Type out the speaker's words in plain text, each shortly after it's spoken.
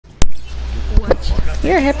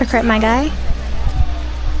You're a hypocrite, my guy.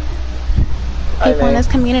 People in this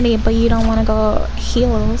community, but you don't want to go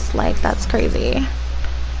heels. Like, that's crazy.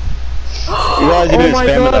 Oh my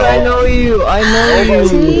god, I know you! I know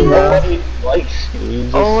you!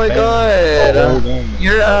 Oh my god!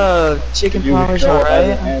 You're Chicken Powers,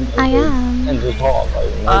 right? I am.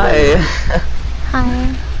 Hi!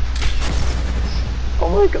 Hi. Oh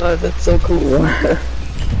my god, that's so cool.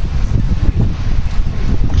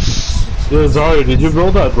 Yo, Zari, did you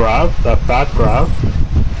build that grab? That fat grab?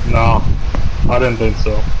 No, I didn't think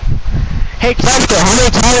so. Hey, Clester, how many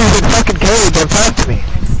times have you fucking killed? Don't talk to me.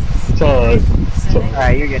 It's alright.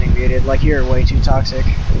 Alright, you're getting muted. Like, you're way too toxic.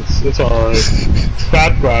 It's alright.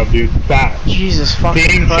 Fat grab, dude. Fat. Jesus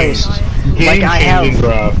fucking Christ. Game changing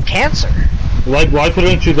grab. Cancer. Like, why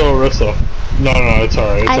couldn't you go Orisa? No, it's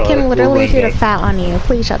alright. I can literally hear the fat on you.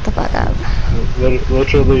 Please shut the fuck up.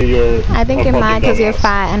 Literally, you're. I think you're mad because you're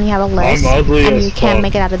fat and you have a list and you can't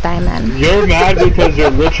make it out of diamond. You're mad because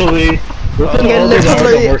you're literally. You're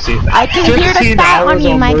literally. I can hear the fat on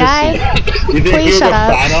you, my guy. Please shut up.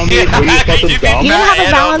 You don't have a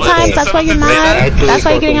Valentine's, that's why you're mad? That's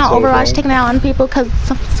why you're getting on Overwatch, taking it out on people because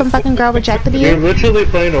some fucking girl rejected you? You're literally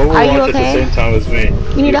playing Overwatch at the same time as me.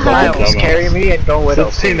 You need a hug. Just carry me and go with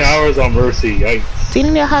 16 hours on Mercy, yikes. So you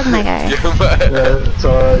need a hug, my guy. It's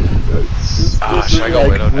alright. Should I go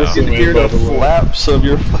Widow now? You can hear the flaps of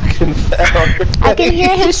your fucking fat. I can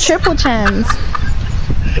hear his triple chins.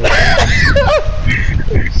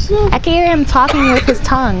 I can hear him talking with his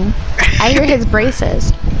tongue. I hear his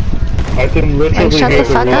braces. I can literally like, shut the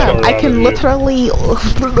fuck up. I can literally.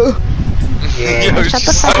 Yeah. Shut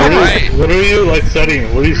the fuck up. What are you like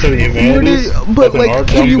setting? What are you setting? Humanities? But like,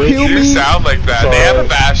 can you heal me? You sound like that. They have a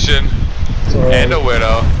Bastion and a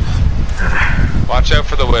Widow. Watch out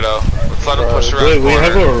for the Widow. Let's let him push around. Wait, we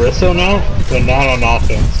have a Orisa now, but not on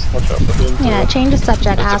offense. Watch out for him. Yeah, change the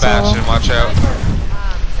subject, That's asshole. a Bastion. Watch out.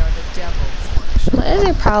 What is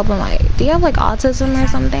your problem? Like, do you have like autism or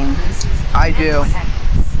something? I do.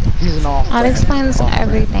 He's an awful. That explains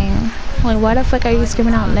everything. Like, why the fuck are you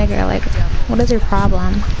screaming out nigger? Like, what is your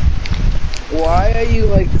problem? Why are you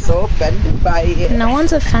like so offended by it? No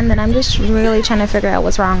one's offended. I'm just really trying to figure out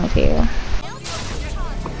what's wrong with you.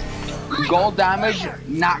 Gold damage,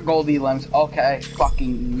 not gold elims. Okay,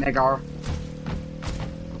 fucking nigger.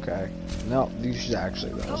 Okay. No, you should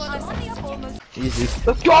actually go. Easy.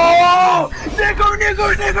 Let's go! Nigger,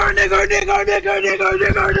 nigger, nigger, nigger, nigger, nigger, nigger,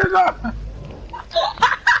 nigger, nigger.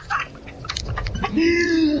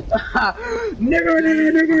 Nigger, nigger,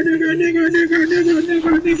 nigger, nigger, nigger, nigger, nigger,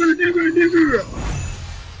 nigger, nigger, nigger, nigger.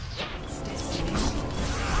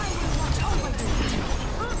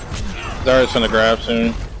 Zara's gonna grab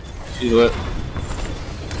soon. She's lit.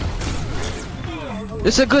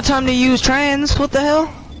 It's a good time to use trans. What the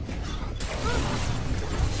hell?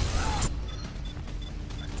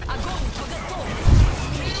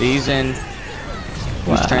 Season.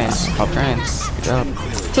 Use trans. Pop trans. Good job.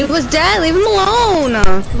 He was dead. Leave him alone.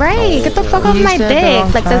 Right. Get the fuck off my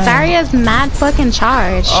dick. Like, the Zarya's mad fucking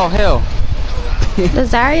charged. Oh hell. The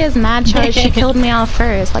Zarya's mad charged. She killed me off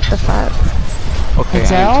first. Like the fuck. Okay,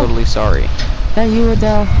 I'm totally sorry. That you,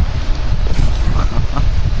 Adele.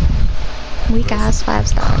 Weak ass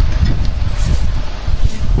 5-star.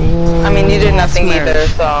 I mean, you did nothing either,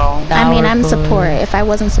 so. I mean, I'm support. If I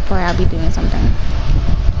wasn't support, I'd be doing something.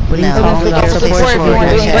 What are you talking about? Support if you weren't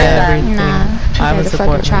doing great. Nah. I was the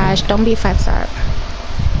fucking trash. Don't be 5-star.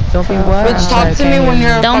 Don't be what? Bitch, talk to me when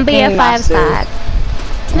you're a Don't be a fucking 5-star.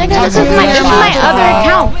 Nigga, this is my other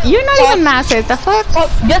account. You're not even master. The fuck?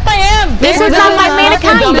 Yes, I am. This is not my main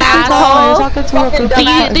account, you asshole.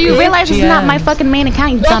 Do you realize this is not my fucking main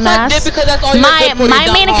account, you dumbass? My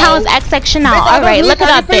main account is xxshanelle. Alright, look it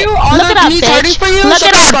up, bitch. Look it up, bitch. Look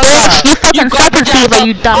it up, bitch. You fucking fucking fever,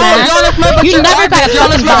 you dumbass. You never got a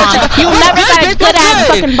fucking bomb. You never got a good ass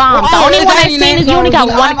fucking bomb. The only one I've seen is you only got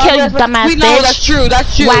one kill, you dumbass bitch. That's true. That's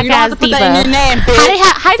true. Whack ass diva.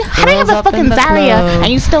 How do you have a fucking Zarya and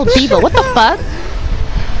you still diva? What the fuck?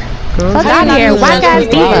 Fuck out of here, whack ass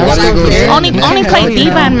diva. Only play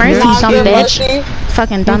diva and mercy, dumb bitch.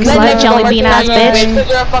 Fucking dumb slut, jelly bean ass bitch.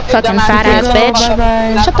 Fucking fat ass bitch.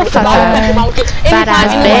 Shut the fuck up. Fat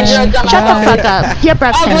ass bitch. Shut the fuck up. Your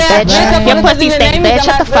breath stink, bitch. Your pussy stink, bitch.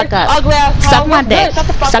 Shut the fuck up. Suck my dick.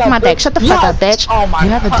 Suck my dick. Shut the fuck up, bitch.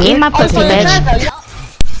 Eat my pussy, bitch.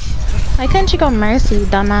 Why couldn't you go mercy,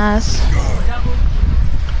 dumbass?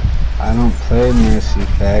 I don't play Mercy,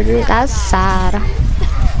 faggot. That's sad.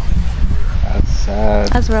 That's sad.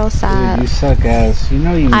 That's real sad. Dude, you suck ass. You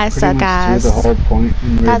know you I pretty suck much ass. threw the whole point.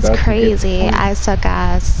 That's crazy. I suck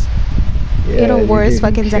ass. Yeah, You're the worst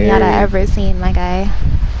didn't fucking Zenyatta care. I've ever seen, my guy.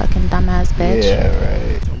 fucking dumbass bitch. Yeah,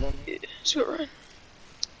 right. Let's go run.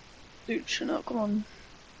 Dude, Chanelle, come on.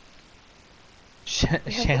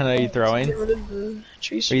 Shannon, are you throwing?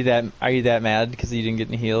 Are you that mad because you didn't get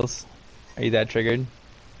any heals? Are you that triggered?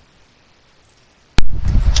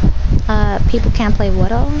 People can't play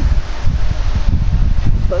Widow.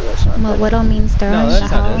 What Widow means throwing? No,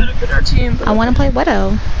 that's not it. I want to play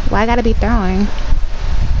Widow. Why I gotta be throwing?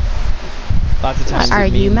 Lots of times. Are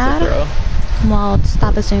you mad? Well,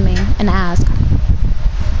 stop assuming and ask.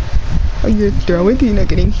 Are you throwing? You're not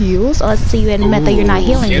getting heals? Oh, let's see you admit that you're not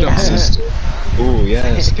healing me then. Ooh,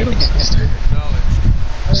 yes, get him, sister.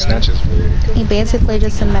 Snatch is weird. He basically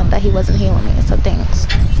just admit that he wasn't healing me, so thanks.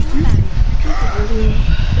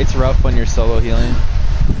 It's rough when you're solo healing.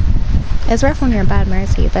 It's rough when you're in bad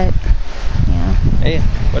mercy, but yeah. Hey,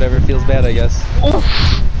 whatever feels bad, I guess.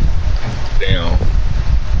 Damn.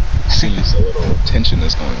 Seems a little tension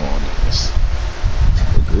is going on in this.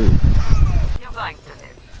 We're good.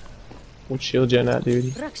 What shield gen at,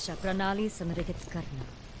 dude?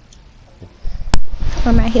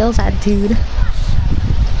 Where my heals at, dude?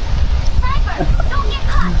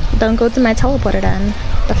 Don't go through my teleporter then.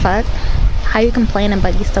 The fuck? How you complaining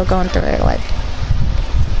but you still going through it, like?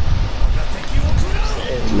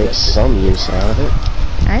 Make some use out of it.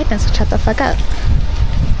 Alright then, so shut the fuck up.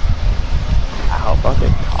 How fucking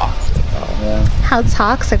toxic, oh man. How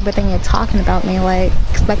toxic, but then you're talking about me, like,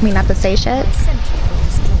 expect me not to say shit?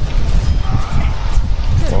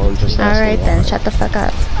 Alright then, shut the fuck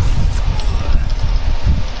up.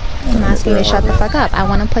 I'm asking you to shut the fuck up. I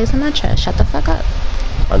want to play some matcha. Shut the fuck up.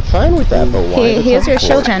 I'm fine with that, but why? Here's your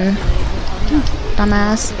children,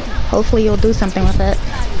 dumbass. Hopefully you'll do something with it.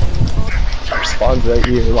 Spawns right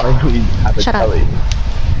here. Why do we have a telly?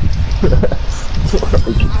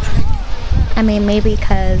 I mean, maybe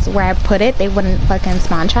because where I put it, they wouldn't fucking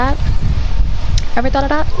spawn trap. Ever thought of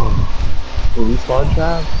that? Were we spawn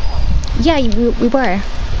trap? Yeah, we were.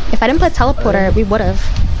 If I didn't put teleporter, we would have.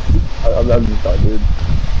 I'm just done, dude.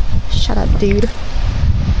 Shut up, dude.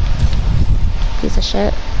 Piece of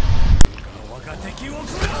shit.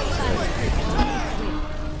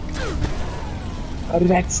 How did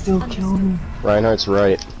that still kill me? Reinhardt's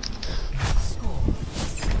right.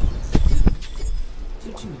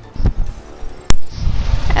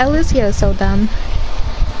 Alicia is so dumb.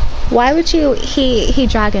 Why would you, he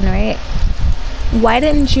dragon, right? Why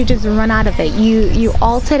didn't you just run out of it? You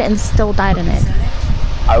ulted and still died in it.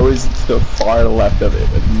 I was to the far left of it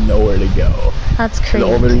with nowhere to go. That's crazy.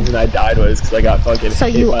 And the only reason I died was because I got fucking So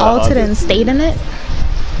you ulted and stayed in it?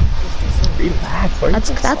 Relax,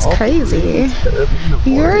 that's crazy.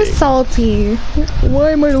 You're salty.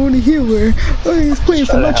 Why am I the only healer? I was playing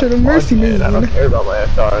so much of the mercy man. I don't care about my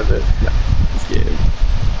FR in this game.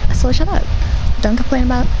 So shut up. Don't complain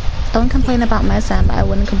about my Sam, but I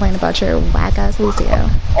wouldn't complain about your whack ass Lucio.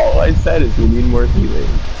 All I said is we need more healing.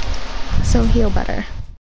 So heal better.